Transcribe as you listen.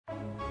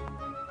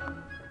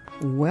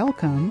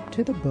Welcome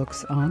to the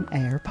Books on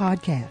Air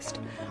podcast.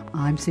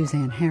 I'm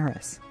Suzanne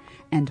Harris,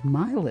 and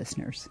my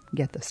listeners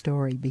get the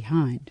story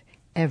behind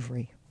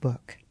every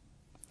book.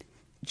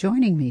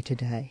 Joining me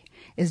today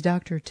is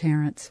Dr.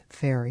 Terence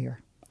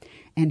Ferrier,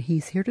 and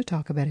he's here to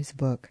talk about his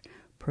book,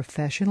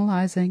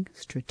 Professionalizing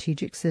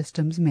Strategic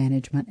Systems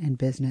Management in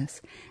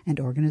Business and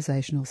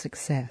Organizational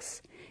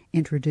Success,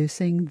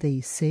 introducing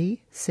the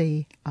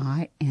CCIM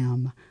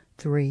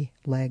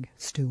three-leg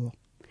stool.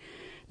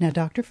 Now,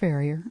 Dr.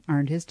 Ferrier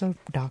earned his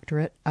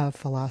doctorate of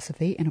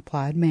philosophy in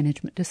applied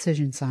management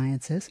decision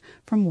sciences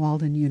from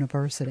Walden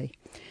University.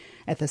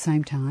 At the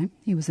same time,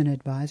 he was an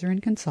advisor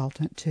and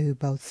consultant to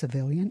both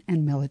civilian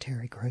and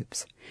military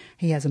groups.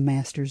 He has a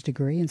master's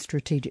degree in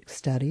strategic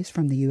studies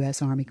from the U.S.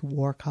 Army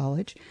War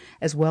College,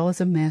 as well as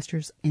a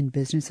master's in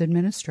business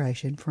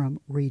administration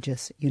from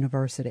Regis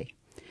University.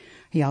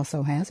 He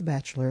also has a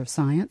Bachelor of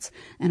Science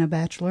and a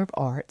Bachelor of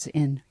Arts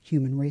in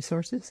Human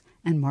Resources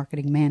and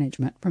Marketing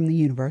Management from the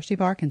University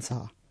of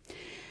Arkansas.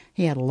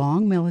 He had a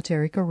long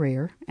military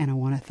career, and I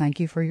want to thank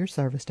you for your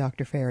service,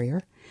 Dr.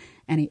 Ferrier,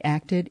 and he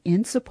acted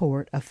in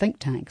support of think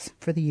tanks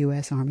for the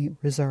U.S. Army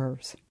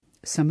Reserves.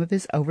 Some of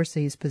his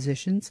overseas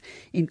positions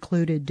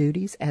included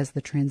duties as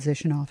the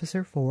transition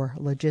officer for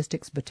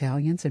logistics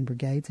battalions and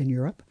brigades in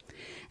Europe,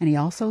 and he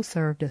also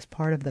served as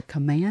part of the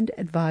Command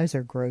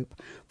Advisor Group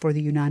for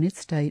the United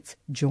States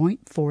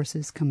Joint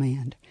Forces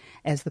Command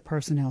as the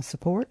Personnel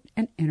Support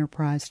and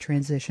Enterprise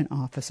Transition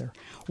Officer.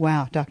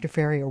 Wow, Dr.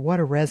 Ferrier,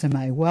 what a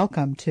resume.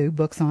 Welcome to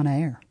Books on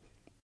Air.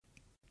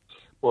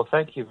 Well,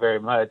 thank you very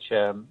much.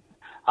 I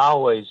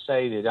always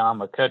say that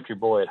I'm a country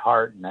boy at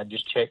heart, and I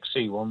just check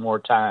C one more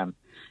time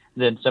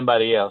than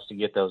somebody else to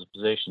get those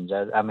positions.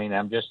 I mean,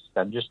 I'm just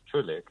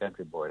truly a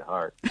country boy at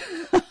heart.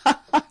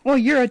 Well,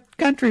 you're a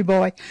country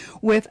boy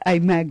with a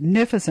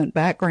magnificent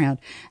background.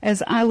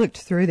 As I looked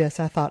through this,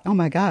 I thought, oh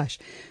my gosh,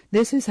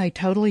 this is a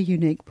totally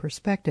unique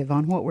perspective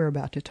on what we're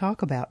about to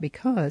talk about,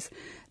 because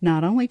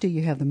not only do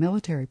you have the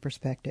military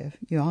perspective,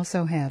 you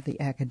also have the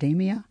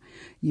academia,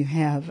 you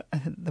have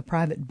the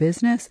private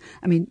business.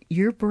 I mean,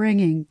 you're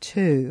bringing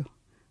to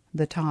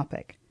the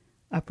topic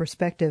a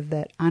perspective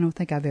that I don't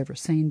think I've ever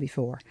seen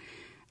before.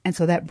 And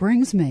so that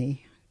brings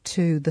me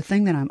to the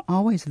thing that I'm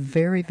always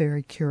very,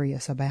 very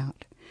curious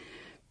about.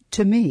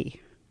 To me,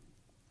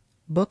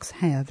 books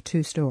have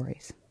two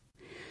stories.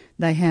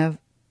 They have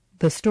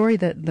the story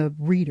that the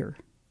reader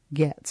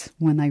gets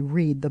when they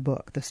read the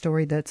book, the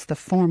story that's the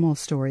formal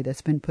story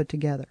that's been put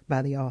together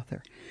by the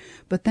author.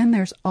 But then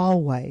there's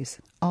always,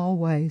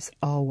 always,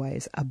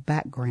 always a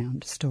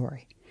background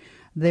story.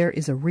 There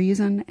is a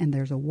reason and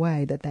there's a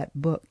way that that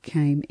book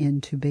came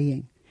into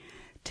being.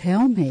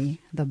 Tell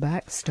me the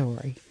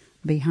backstory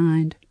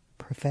behind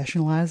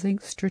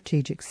Professionalizing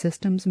Strategic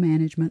Systems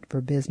Management for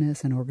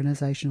Business and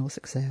Organizational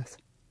Success.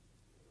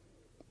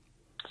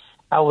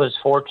 I was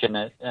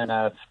fortunate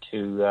enough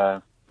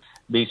to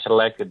be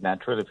selected, and I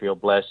truly feel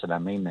blessed, and I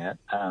mean that,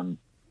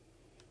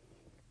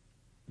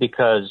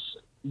 because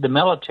the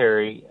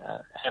military,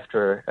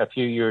 after a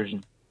few years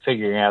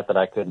figuring out that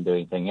I couldn't do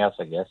anything else,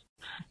 I guess,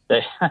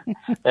 they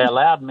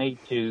allowed me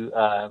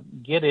to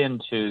get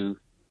into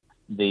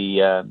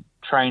the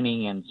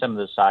training and some of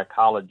the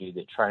psychology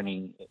that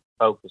training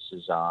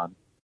focuses on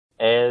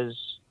as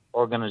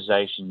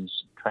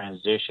organizations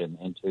transition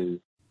into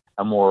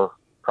a more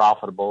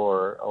profitable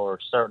or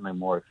certainly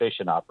more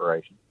efficient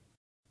operation.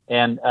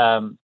 And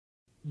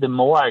the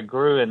more I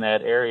grew in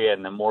that area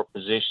and the more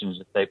positions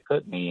that they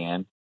put me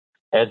in,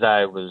 as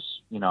I was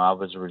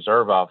a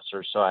reserve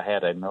officer, so I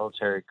had a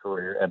military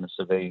career and a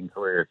civilian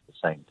career at the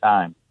same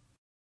time.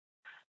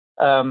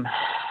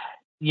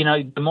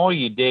 The more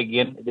you dig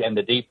in and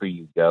the deeper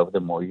you go, the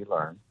more you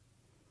learn.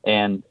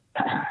 And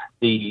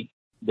the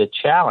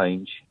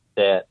challenge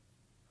that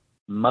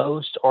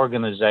most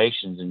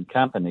organizations and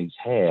companies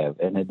have,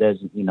 and it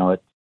doesn't,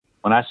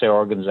 when I say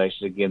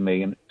organizations, again,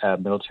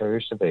 military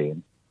or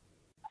civilian,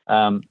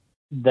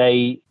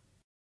 they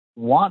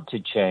want to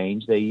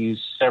change. They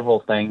use several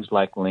things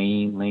like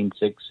Lean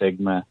Six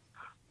Sigma,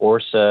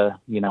 ORSA,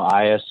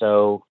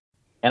 ISO,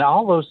 and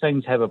all those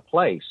things have a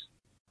place.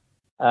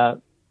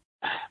 But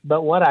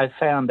what I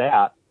found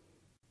out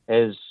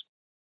as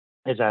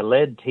I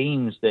led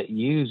teams that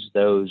use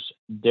those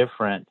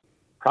different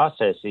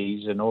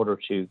processes in order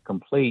to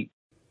complete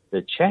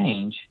the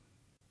change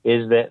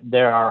is that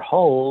there are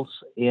holes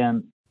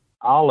in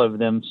all of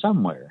them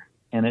somewhere.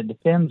 And it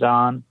depends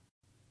on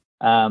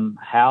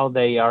how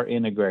they are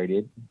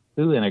integrated,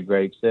 who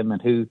integrates them,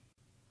 and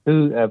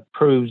who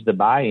approves the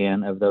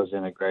buy-in of those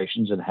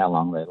integrations and how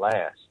long they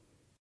last.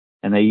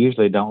 And they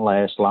usually don't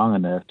last long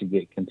enough to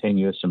get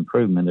continuous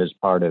improvement as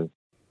part of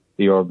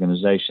the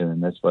organization.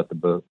 And that's what the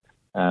book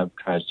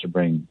tries to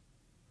bring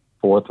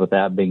forth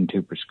without being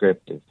too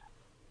prescriptive.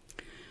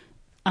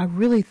 I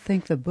really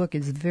think the book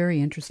is very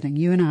interesting.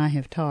 You and I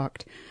have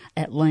talked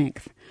at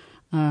length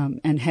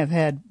and have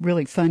had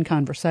really fun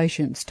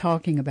conversations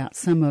talking about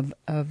some of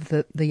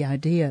the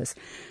ideas.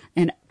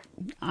 And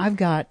I've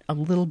got a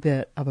little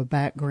bit of a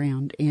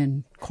background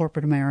in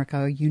corporate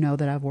America. You know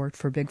that I've worked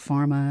for Big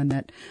Pharma and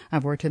that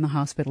I've worked in the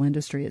hospital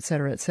industry, et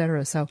cetera, et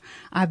cetera. So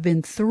I've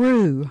been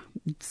through,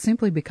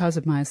 simply because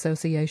of my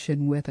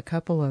association with a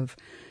couple of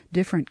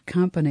different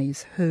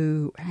companies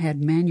who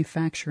had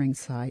manufacturing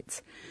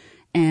sites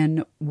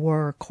and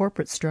were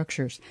corporate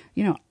structures.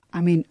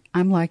 I'm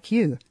like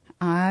you.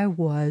 I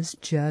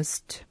went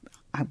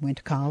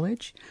to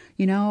college,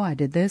 I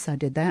did this, I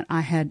did that.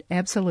 I had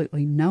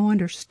absolutely no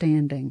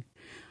understanding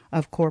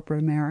of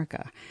corporate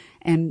America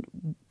and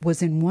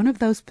was in one of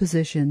those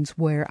positions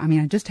where,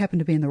 I just happened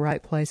to be in the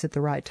right place at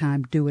the right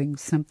time doing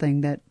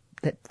something that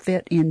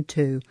fit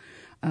into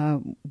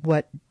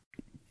what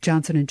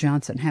Johnson &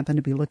 Johnson happened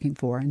to be looking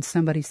for. And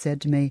somebody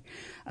said to me,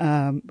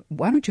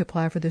 why don't you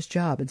apply for this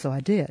job? And so I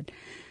did.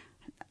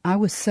 I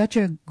was such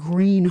a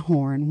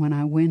greenhorn when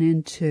I went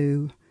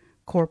into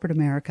corporate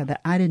America that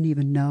I didn't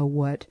even know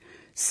what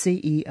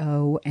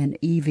CEO and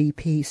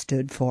EVP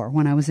stood for.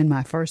 When I was in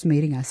my first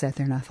meeting, I sat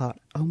there and I thought,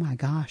 oh my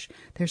gosh,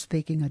 they're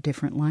speaking a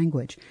different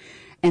language.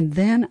 And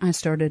then I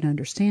started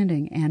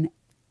understanding. And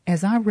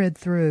as I read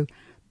through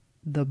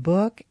the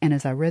book and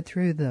as I read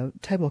through the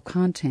table of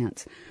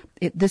contents,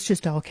 this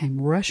just all came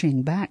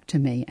rushing back to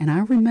me. And I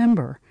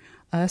remember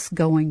us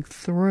going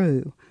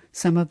through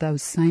some of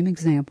those same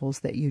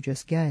examples that you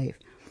just gave.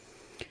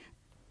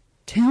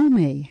 Tell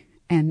me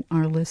and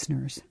our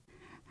listeners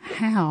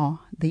how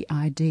the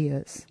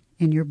ideas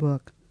in your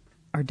book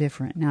are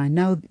different. Now, I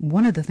know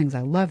one of the things I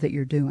love that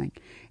you're doing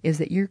is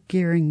that you're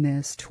gearing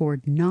this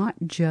toward not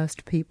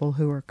just people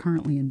who are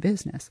currently in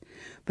business,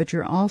 but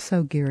you're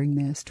also gearing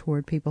this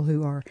toward people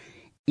who are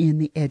in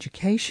the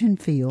education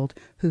field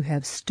who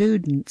have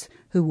students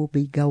who will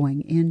be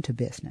going into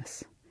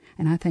business.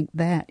 And I think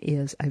that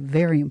is a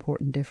very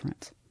important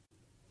difference.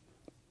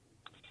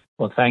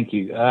 Well, thank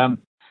you.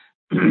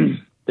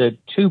 The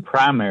two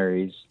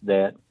primaries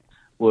that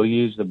will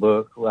use the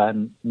book,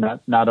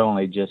 not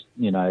only just,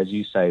 as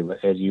you say,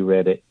 but as you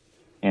read it,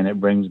 and it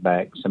brings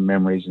back some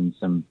memories and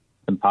some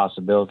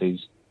possibilities.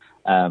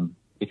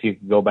 If you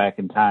could go back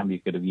in time, you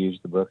could have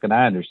used the book. And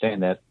I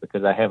understand that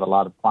because I have a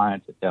lot of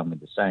clients that tell me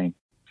the same.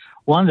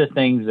 One of the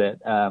things that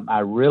I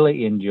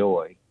really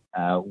enjoy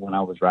when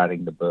I was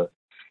writing the book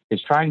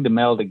is trying to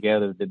meld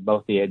together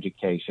both the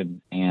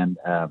education and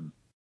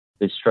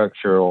the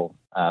structural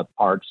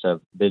parts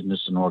of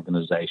business and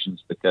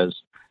organizations,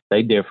 because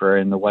they differ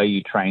in the way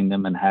you train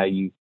them and how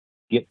you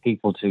get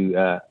people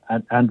to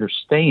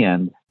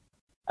understand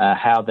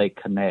how they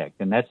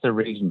connect. And that's the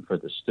reason for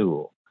the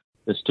stool.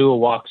 The stool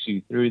walks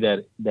you through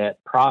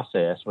that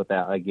process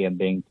without, again,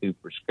 being too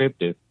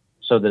prescriptive,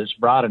 so that it's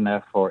broad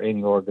enough for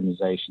any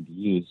organization to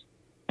use.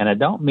 And I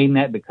don't mean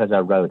that because I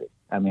wrote it.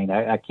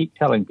 I keep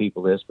telling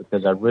people this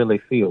because I really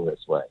feel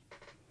this way.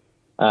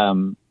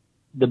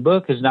 The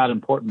book is not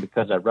important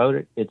because I wrote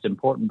it. It's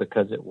important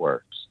because it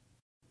works.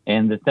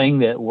 And the thing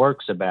that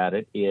works about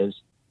it is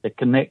the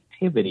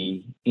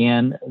connectivity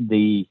in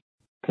the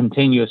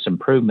continuous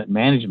improvement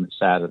management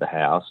side of the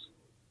house.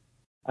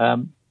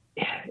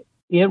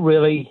 It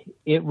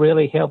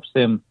really helps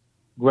them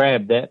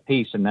grab that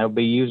piece, and they'll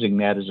be using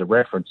that as a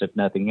reference, if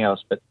nothing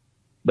else.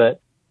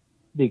 But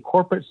the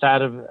corporate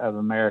side of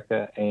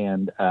America,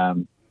 and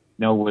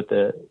with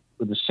the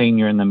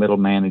senior and the middle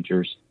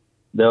managers,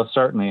 they'll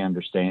certainly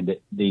understand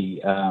it.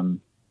 The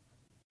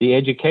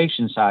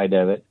education side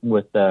of it,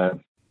 with the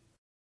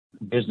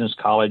business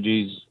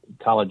colleges,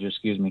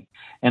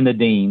 and the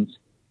deans,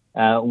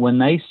 when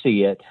they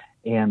see it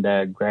and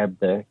grab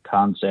the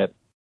concept,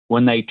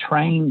 when they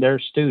train their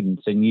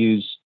students and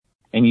use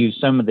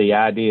some of the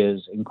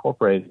ideas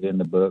incorporated in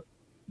the book,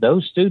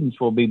 those students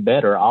will be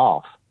better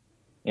off.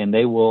 And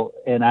they will,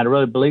 and I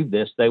really believe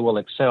this, they will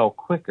excel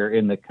quicker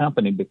in the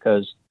company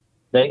because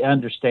they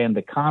understand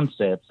the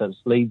concepts that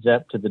leads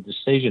up to the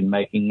decision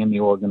making in the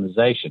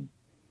organization.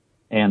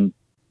 And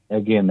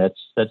again, that's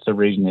the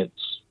reason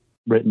it's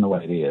written the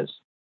way it is.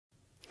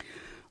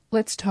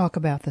 Let's talk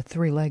about the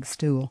three-leg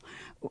stool.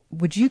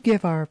 Would you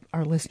give our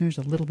listeners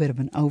a little bit of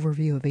an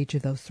overview of each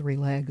of those three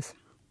legs?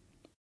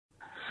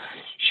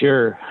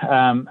 Sure.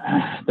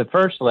 The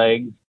first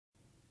leg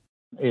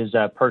is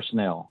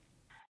personnel.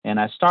 And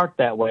I start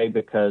that way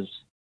because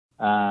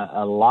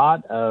a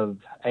lot of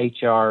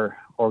HR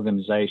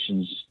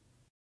organizations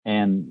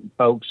and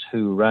folks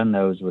who run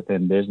those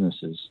within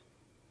businesses,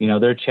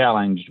 they're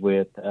challenged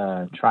with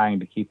trying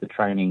to keep the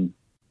training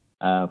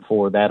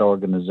for that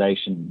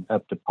organization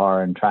up to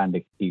par, and trying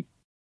to keep,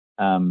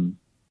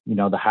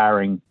 the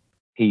hiring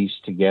piece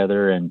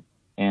together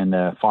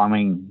and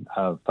farming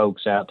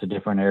folks out to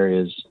different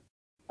areas.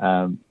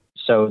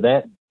 So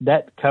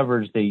that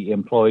covers the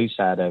employee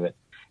side of it.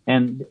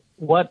 And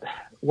what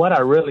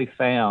I really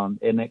found,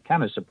 and it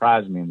kind of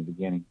surprised me in the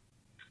beginning,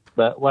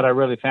 but what I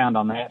really found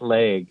on that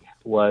leg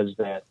was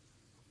that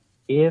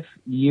if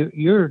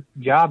your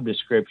job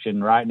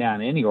description right now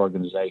in any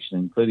organization,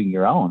 including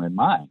your own and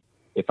mine,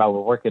 if I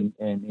were working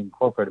in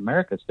corporate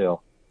America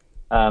still,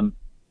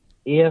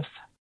 if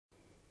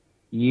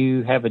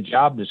you have a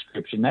job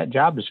description, that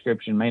job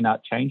description may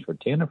not change for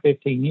 10 or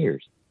 15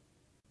 years.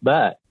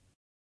 but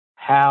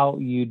how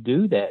you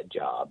do that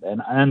job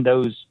and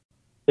those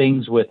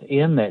things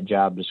within that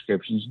job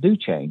descriptions do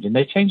change, and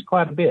they change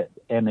quite a bit.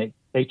 And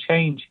they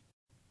change,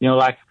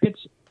 like if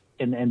it's,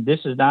 and this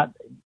is not,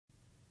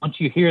 once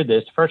you hear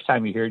this, first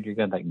time you hear it, you're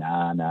going to think,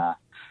 nah.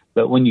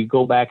 But when you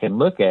go back and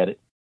look at it,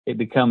 it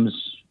becomes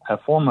a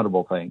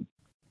formidable thing.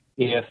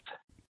 If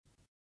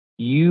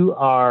you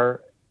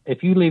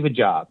leave a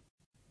job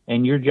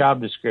and your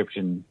job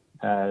description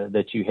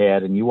that you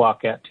had, and you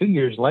walk out 2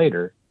 years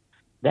later,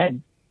 that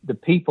the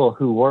people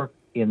who work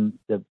in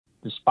the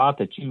spot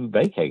that you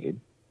vacated,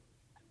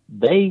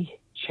 they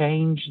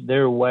change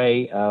their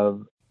way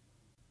of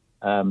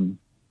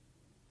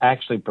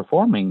actually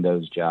performing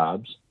those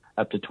jobs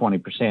up to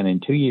 20% in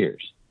 2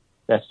 years.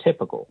 That's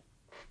typical,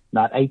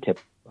 not atypical.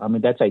 I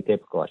mean, that's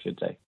atypical, I should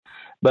say.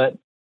 But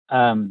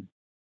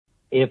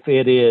if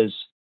it is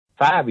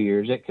 5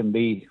 years, it can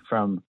be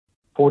from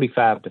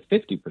 45 to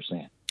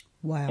 50%.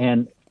 Wow.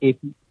 And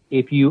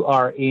if you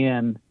are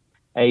in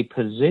a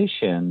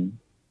position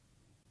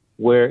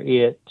where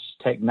it's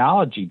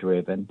technology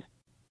driven,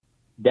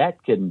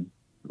 that can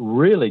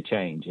really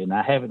change. And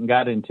I haven't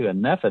got into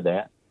enough of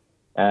that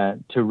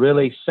to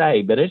really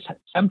say, but it's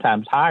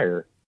sometimes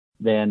higher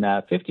than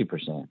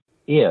 50%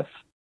 if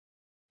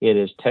it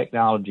is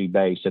technology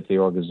based, if the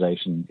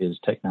organization is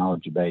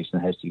technology based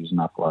and has to use an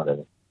awful lot of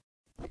it.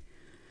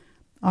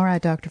 All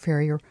right, Dr.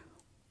 Ferrier,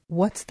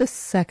 what's the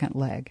second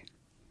leg?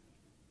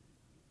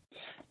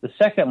 The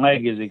second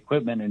leg is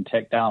equipment and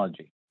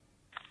technology.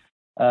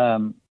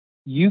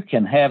 You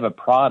can have a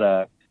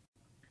product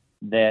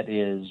that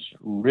is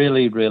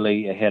really,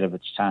 really ahead of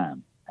its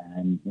time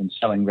and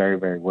selling very,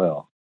 very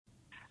well.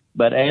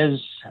 But as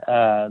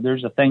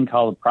there's a thing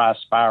called the price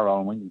spiral,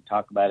 and we can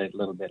talk about it a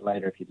little bit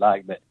later if you'd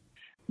like.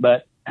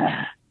 But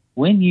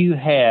when you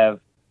have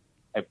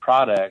a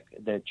product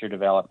that you're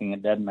developing,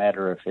 it doesn't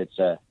matter if it's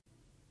a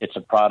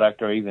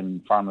product or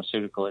even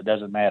pharmaceutical. It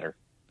doesn't matter.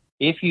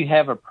 If you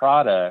have a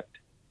product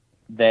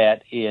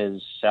that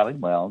is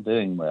selling well,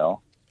 doing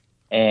well,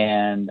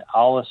 and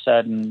all of a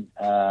sudden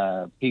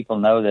people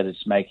know that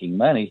it's making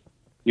money,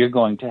 you're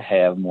going to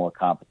have more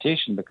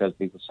competition because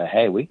people say,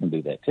 hey, we can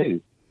do that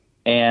too.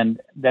 And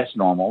that's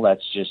normal.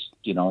 That's just,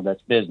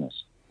 that's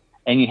business.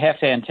 And you have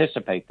to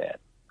anticipate that.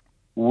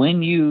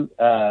 When you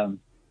can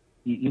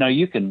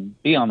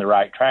be on the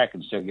right track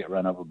and still get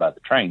run over by the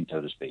train,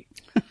 so to speak.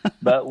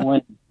 But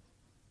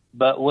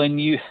when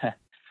you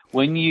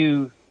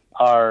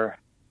are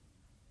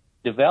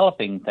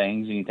developing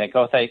things and you think,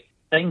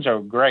 things are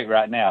great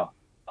right now,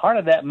 part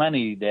of that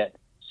money that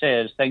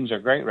says things are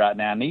great right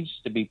now needs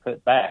to be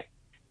put back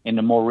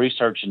into more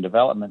research and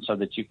development so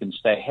that you can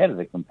stay ahead of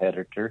the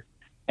competitor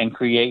and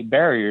create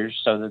barriers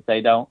so that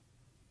they don't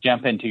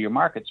jump into your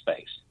market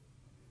space.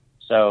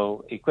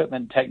 So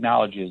equipment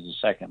technology is the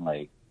second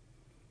leg.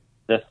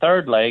 The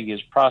third leg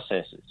is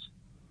processes,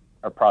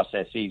 or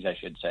processes, I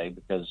should say,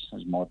 because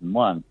there's more than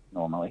one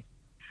normally.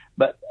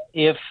 But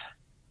if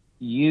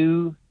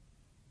your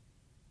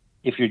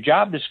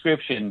job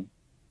description,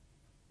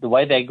 the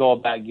way they go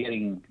about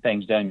getting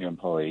things done, your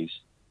employees,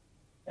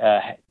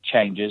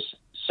 changes,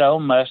 so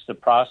must the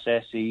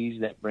processes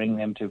that bring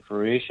them to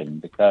fruition,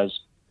 because,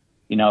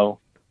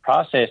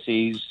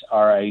 processes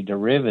are a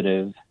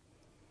derivative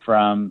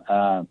from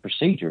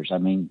procedures. I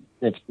mean,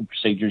 if the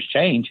procedures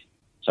change,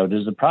 so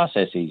does the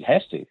processes,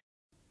 has to.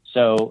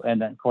 So,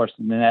 and of course,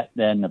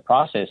 then the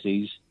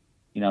processes,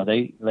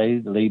 they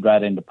lead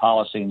right into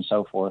policy and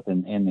so forth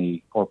in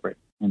the corporate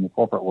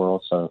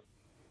world. So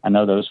I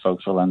know those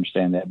folks will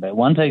understand that. But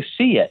once they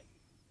see it,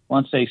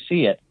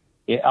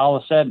 it all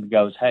of a sudden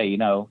goes, hey,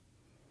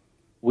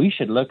 we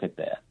should look at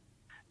that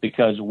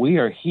because we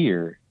are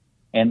here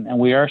and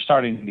we are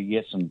starting to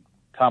get some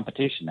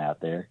competition out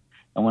there.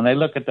 And when they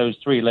look at those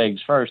three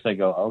legs first, they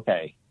go,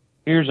 okay,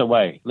 here's a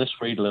way. Let's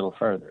read a little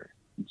further.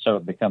 And so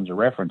it becomes a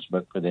reference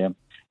book for them,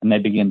 and they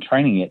begin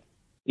training it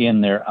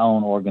in their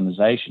own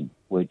organization,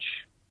 which,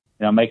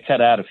 may cut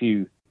out a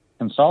few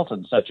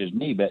consultants such as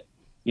me. But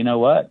you know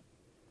what?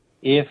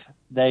 If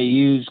they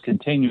use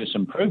continuous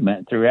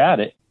improvement throughout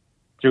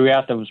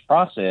those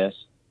processes,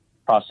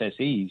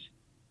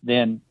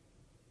 then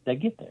they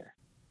get there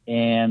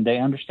and they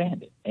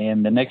understand it.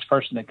 And the next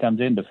person that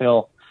comes in to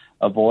fill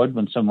a void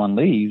when someone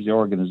leaves the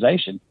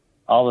organization,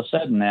 all of a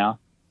sudden now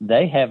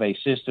they have a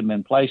system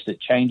in place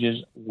that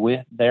changes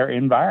with their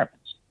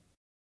environments.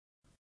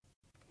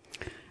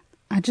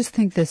 I just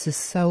think this is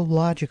so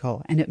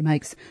logical and it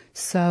makes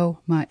so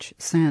much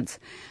sense.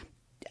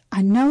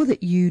 I know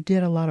that you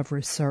did a lot of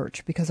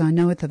research because I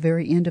know at the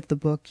very end of the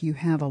book you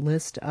have a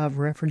list of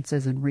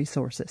references and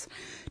resources.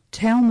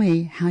 Tell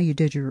me how you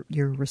did your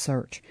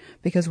research,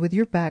 because with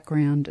your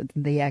background,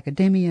 the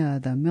academia,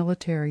 the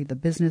military, the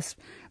business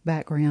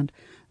background,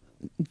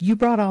 you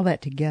brought all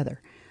that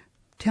together.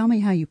 Tell me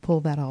how you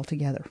pulled that all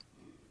together.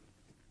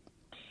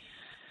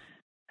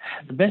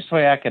 The best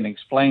way I can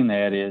explain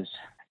that is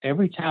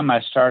every time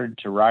I started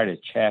to write a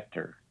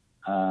chapter,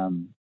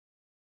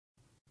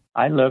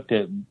 I looked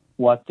at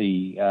what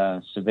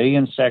the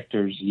civilian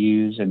sectors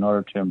use in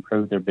order to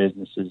improve their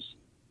businesses,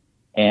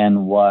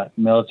 and what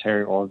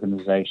military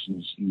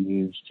organizations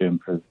use to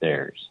improve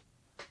theirs.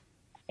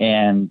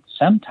 And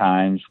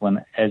sometimes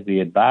as the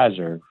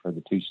advisor for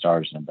the 2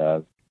 stars and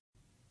above,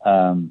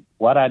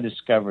 what I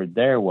discovered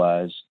there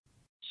was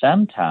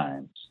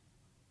sometimes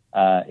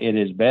it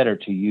is better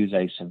to use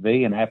a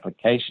civilian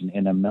application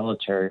in a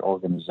military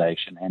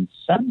organization. And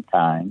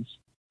sometimes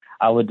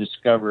I would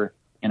discover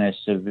in a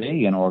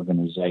civilian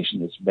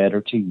organization it's better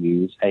to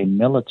use a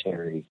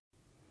military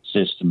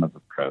system of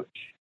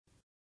approach.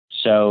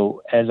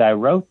 So as I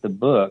wrote the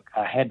book,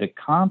 I had to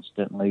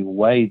constantly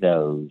weigh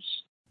those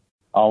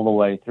all the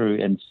way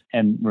through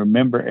and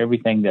remember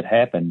everything that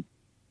happened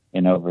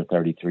in over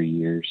 33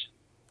 years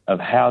of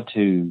how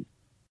to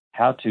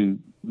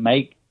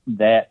make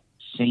that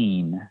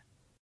scene.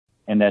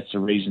 And that's the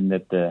reason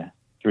that the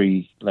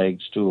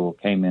 3-legged stool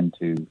came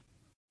into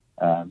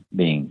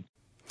being.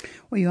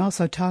 Well, you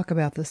also talk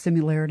about the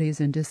similarities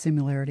and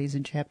dissimilarities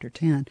in Chapter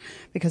 10,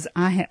 because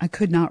I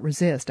could not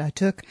resist. I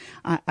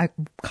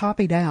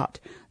copied out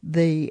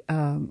the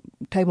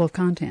table of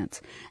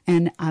contents,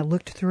 and I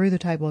looked through the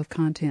table of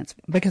contents,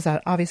 because I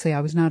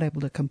was not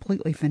able to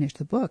completely finish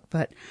the book,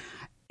 but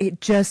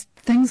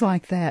things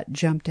like that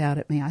jumped out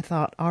at me. I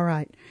thought, all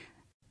right,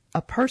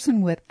 a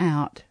person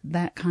without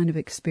that kind of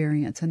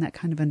experience and that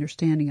kind of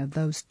understanding of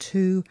those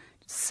 2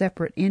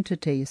 separate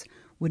entities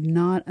would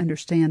not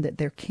understand that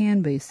there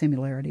can be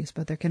similarities,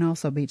 but there can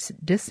also be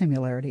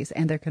dissimilarities,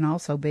 and there can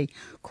also be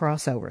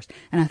crossovers.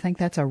 And I think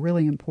that's a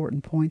really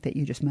important point that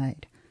you just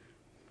made.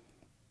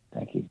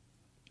 Thank you.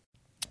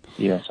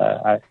 Yes,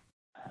 I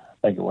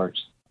think it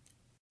works.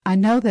 I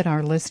know that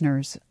our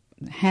listeners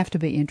have to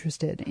be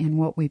interested in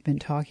what we've been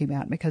talking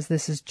about, because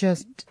this is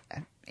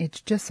it's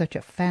just such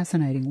a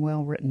fascinating,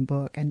 well-written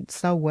book and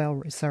so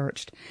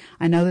well-researched.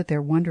 I know that they're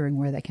wondering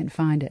where they can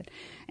find it.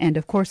 And,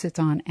 of course, it's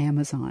on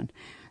Amazon.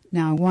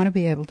 Now, I want to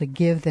be able to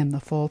give them the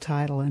full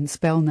title and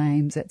spell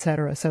names,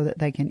 etc., so that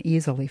they can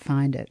easily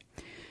find it.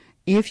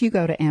 If you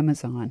go to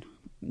Amazon,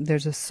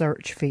 there's a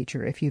search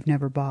feature if you've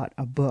never bought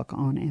a book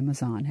on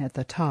Amazon. At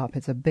the top,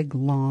 it's a big,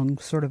 long,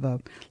 sort of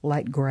a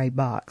light gray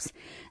box.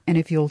 And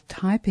if you'll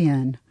type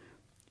in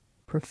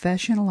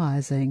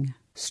Professionalizing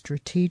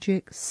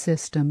Strategic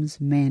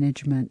Systems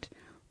Management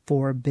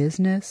for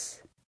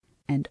Business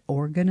and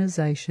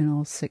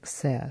Organizational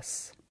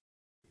Success,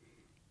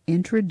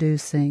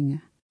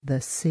 introducing the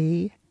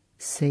CCIM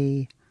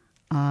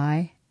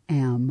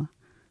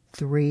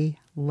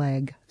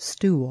 3-leg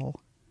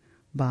stool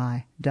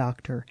by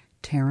Dr.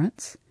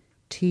 Terrence,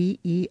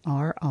 TERRENCE,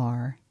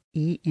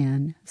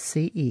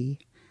 Farrier,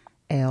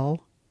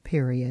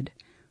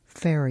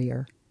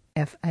 FARRIER,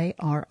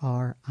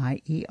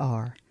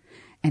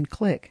 and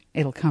click.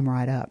 It'll come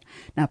right up.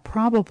 Now,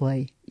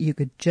 probably you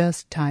could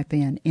just type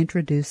in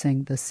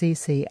introducing the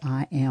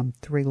CCIM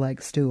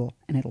 3-leg stool,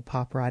 and it'll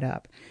pop right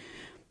up.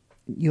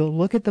 You'll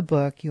look at the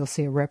book, you'll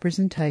see a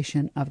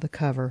representation of the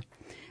cover,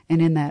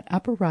 and in that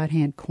upper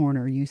right-hand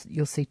corner,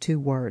 you'll see 2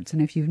 words.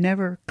 And if you've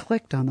never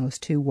clicked on those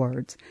 2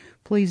 words,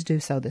 please do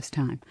so this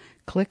time.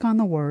 Click on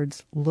the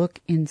words, look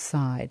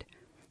inside.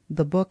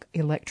 The book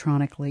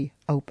electronically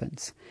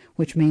opens,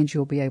 which means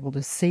you'll be able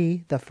to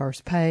see the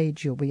first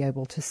page, you'll be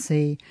able to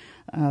see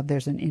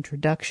there's an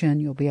introduction,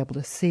 you'll be able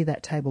to see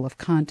that table of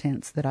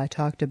contents that I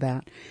talked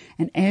about.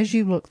 And as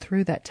you look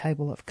through that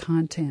table of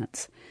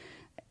contents,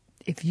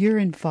 if you're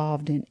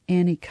involved in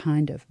any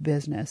kind of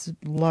business,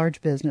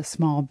 large business,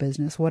 small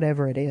business,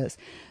 whatever it is,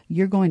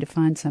 you're going to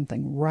find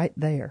something right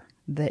there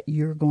that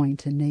you're going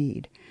to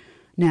need.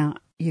 Now,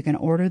 you can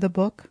order the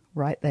book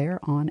right there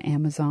on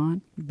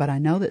Amazon, but I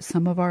know that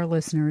some of our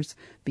listeners,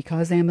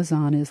 because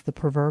Amazon is the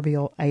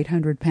proverbial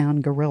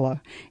 800-pound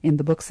gorilla in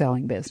the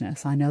book-selling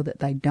business, I know that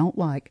they don't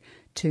like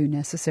to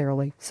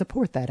necessarily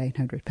support that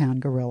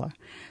 800-pound gorilla.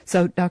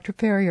 So, Dr.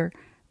 Farrier,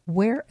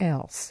 where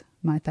else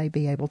might they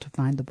be able to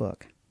find the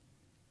book?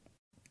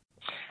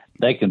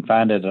 They can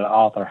find it at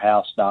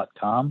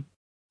authorhouse.com.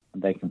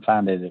 They can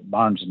find it at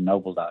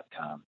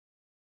barnesandnoble.com.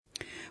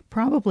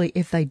 Probably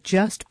if they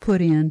just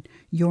put in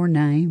your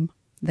name,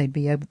 the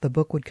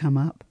book would come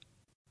up.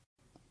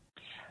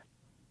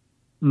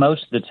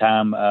 Most of the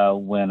time,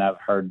 when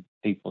I've heard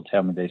people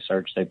tell me they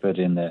search, they put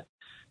in the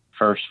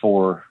first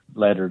 4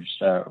 letters,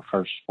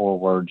 first 4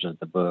 words of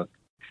the book,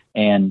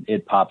 and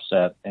it pops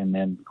up. And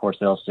then, of course,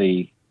 they'll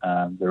see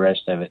the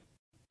rest of it.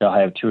 They'll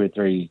have 2 or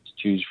 3 to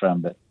choose from,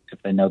 but if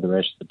they know the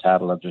rest of the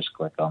title, they'll just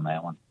click on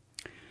that one.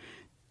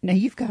 Now,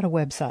 you've got a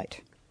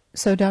website.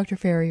 So, Dr.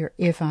 Farrier,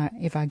 if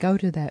I go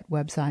to that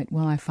website,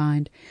 will I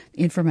find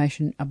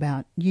information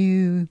about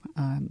you,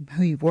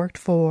 who you've worked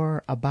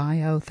for, a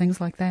bio,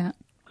 things like that?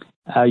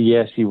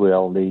 Yes, you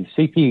will. The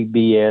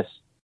cpbs.us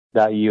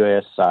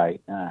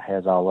site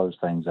has all those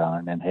things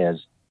on it, and has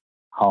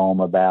home,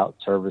 about,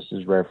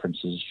 services,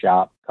 references,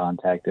 shop,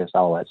 contact us,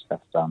 all that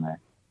stuff is on there.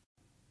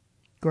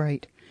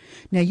 Great.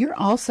 Now, you're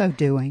on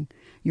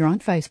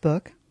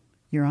Facebook,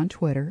 you're on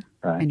Twitter,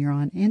 right, and you're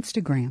on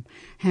Instagram.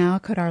 How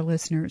could our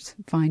listeners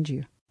find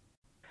you?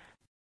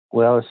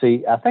 Well,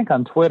 see, I think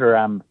on Twitter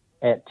I'm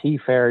at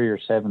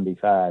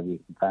tfarrier75. You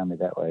can find me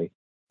that way.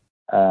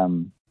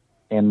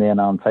 And then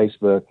on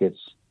Facebook, it's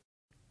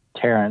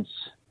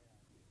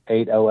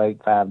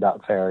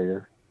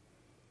Terrence8085.Farrier.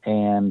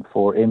 And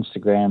for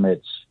Instagram,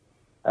 it's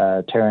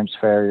Terrence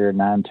Farrier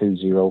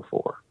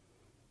 9204.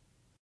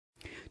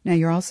 Now,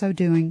 you're also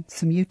doing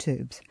some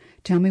YouTubes.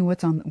 Tell me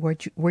what's on where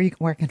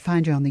I can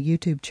find you on the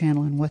YouTube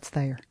channel and what's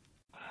there.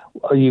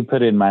 Well, you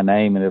put in my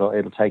name and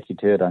it'll take you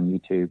to it on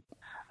YouTube.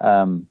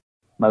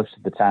 Most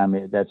of the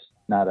time, that's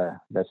not a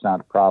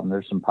problem.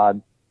 There's some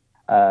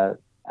I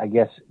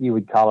guess you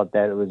would call it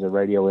that. It was a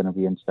radio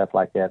interview and stuff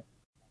like that.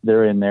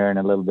 They're in there and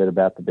a little bit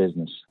about the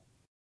business.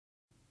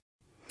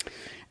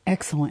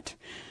 Excellent.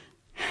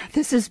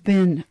 This has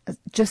been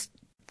just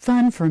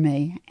fun for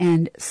me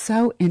and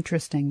so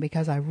interesting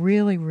because I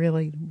really,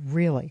 really,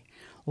 really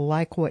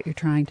like what you're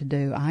trying to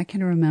do. I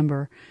can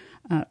remember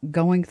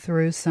going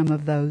through some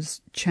of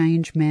those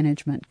change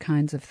management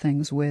kinds of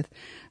things with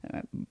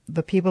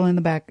the people in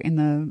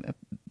the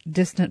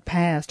distant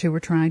past who were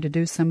trying to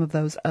do some of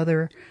those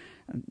other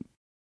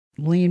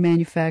lean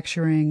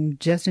manufacturing,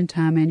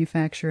 just-in-time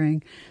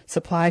manufacturing,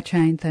 supply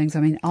chain things. I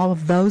mean, all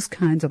of those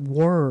kinds of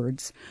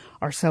words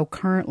are so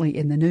currently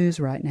in the news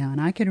right now.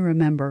 And I can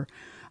remember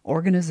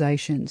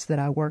organizations that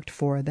I worked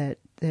for that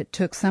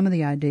took some of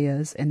the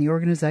ideas, and the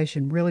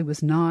organization really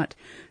was not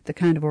the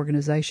kind of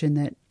organization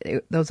that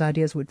those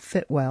ideas would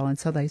fit well, and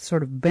so they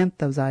sort of bent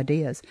those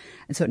ideas,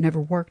 and so it never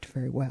worked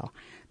very well.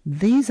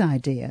 These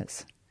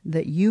ideas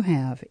that you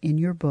have in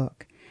your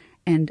book,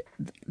 and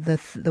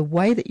the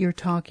way that you're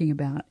talking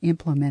about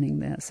implementing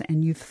this,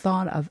 and you've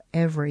thought of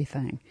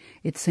everything,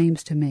 it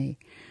seems to me,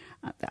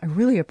 I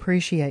really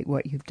appreciate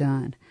what you've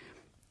done.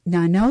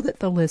 Now, I know that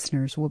the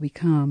listeners will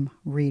become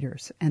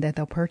readers and that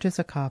they'll purchase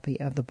a copy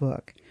of the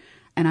book.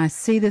 And I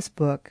see this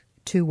book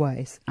two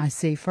ways. I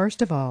see,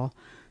 first of all,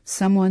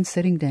 someone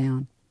sitting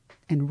down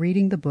and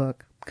reading the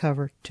book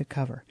cover to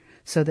cover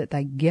so that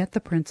they get the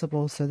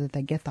principles, so that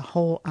they get the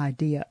whole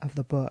idea of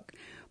the book.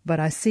 But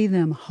I see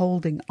them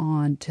holding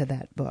on to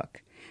that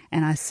book.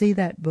 And I see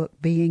that book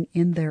being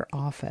in their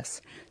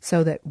office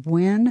so that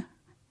when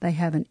they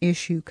have an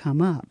issue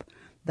come up,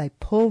 they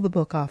pull the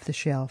book off the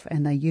shelf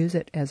and they use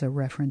it as a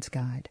reference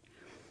guide.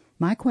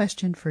 My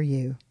question for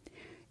you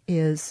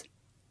is,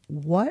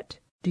 what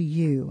do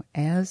you,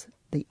 as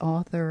the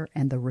author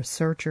and the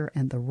researcher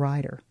and the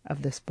writer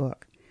of this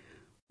book,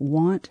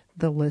 want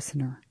the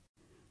listener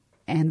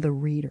and the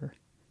reader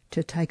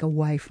to take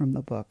away from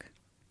the book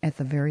at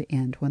the very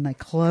end, when they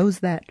close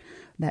that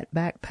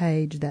back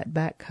page, that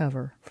back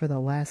cover for the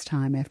last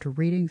time after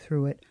reading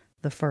through it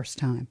the first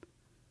time?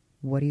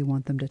 What do you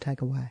want them to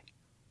take away?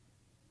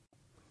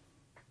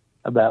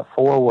 About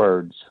 4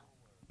 words,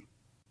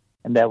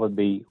 and that would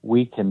be,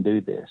 we can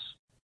do this.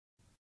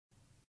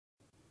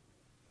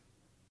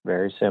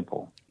 Very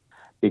simple,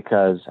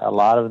 because a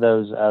lot of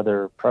those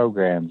other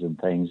programs and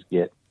things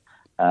get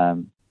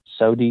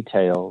so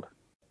detailed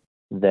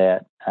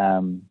that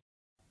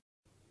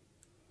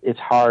it's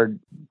hard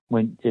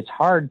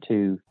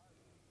to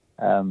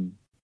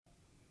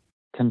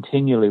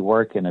continually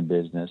work in a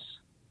business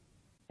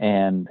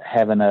and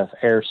have enough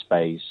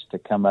airspace to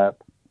come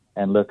up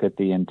and look at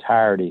the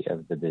entirety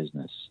of the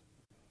business.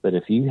 But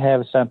if you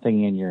have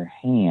something in your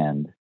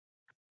hand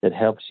that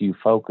helps you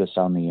focus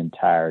on the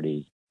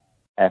entirety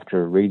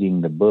after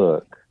reading the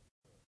book,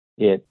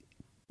 it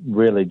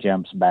really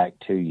jumps back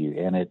to you.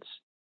 And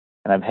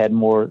I've had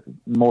more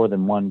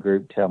than one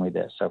group tell me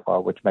that so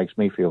far, which makes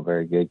me feel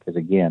very good, because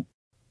again,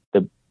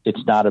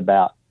 it's not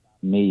about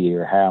me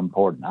or how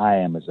important I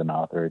am as an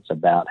author. It's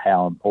about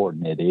how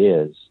important it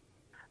is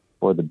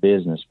for the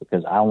business,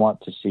 because I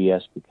want to see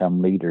us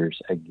become leaders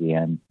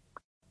again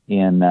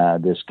in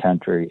this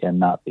country and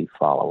not be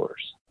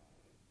followers.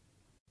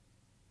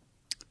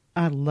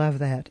 I love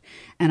that.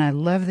 And I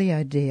love the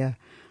idea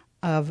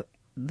of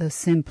the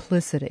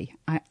simplicity.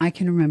 I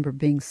can remember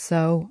being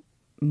so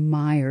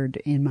mired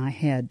in my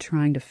head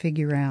trying to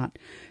figure out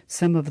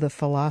some of the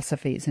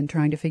philosophies and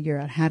trying to figure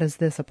out, how does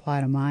this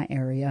apply to my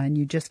area? And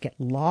you just get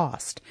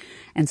lost.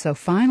 And so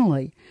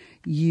finally,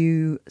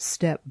 you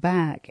step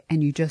back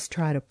and you just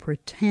try to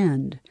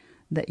pretend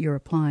that you're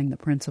applying the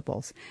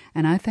principles.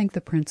 And I think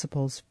the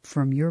principles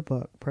from your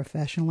book,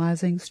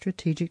 Professionalizing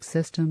Strategic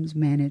Systems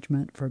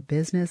Management for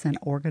Business and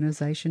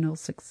Organizational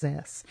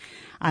Success.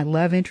 I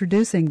love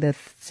introducing the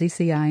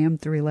CCIM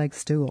 3-leg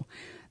stool.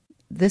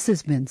 This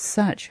has been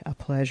such a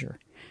pleasure.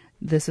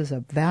 This is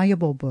a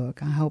valuable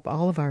book. I hope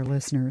all of our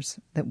listeners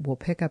that will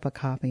pick up a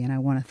copy, and I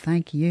want to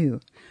thank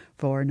you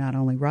for not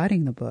only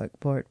writing the book,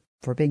 but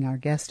for being our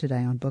guest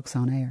today on Books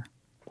on Air.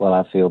 Well,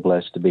 I feel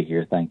blessed to be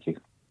here. Thank you.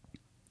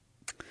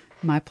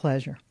 My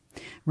pleasure.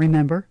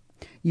 Remember,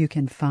 you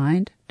can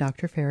find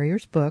Dr.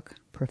 Farrier's book,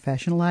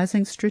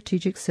 Professionalizing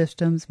Strategic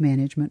Systems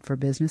Management for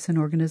Business and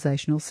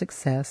Organizational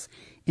Success,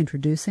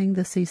 Introducing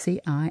the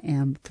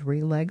CCIM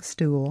 3-Leg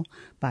Stool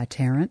by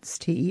Terrence,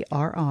 Terrencel,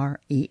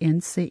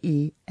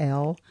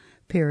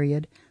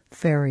 Farrier,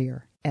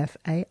 Farrier,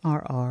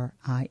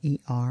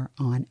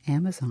 on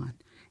Amazon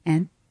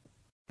and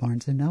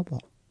Barnes &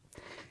 Noble.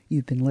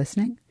 You've been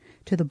listening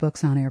to the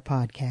Books on Air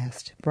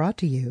podcast, brought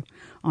to you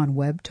on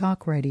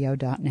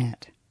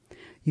webtalkradio.net.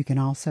 You can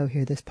also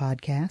hear this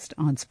podcast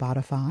on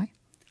Spotify,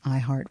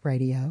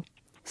 iHeartRadio,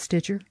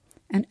 Stitcher,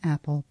 and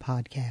Apple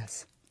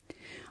Podcasts.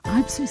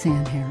 I'm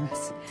Suzanne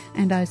Harris,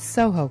 and I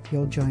so hope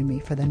you'll join me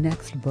for the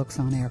next Books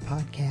on Air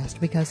podcast,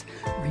 because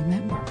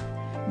remember,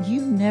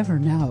 you never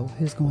know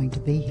who's going to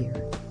be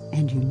here,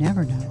 and you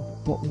never know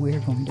what we're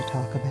going to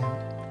talk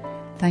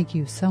about. Thank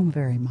you so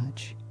very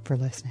much for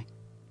listening.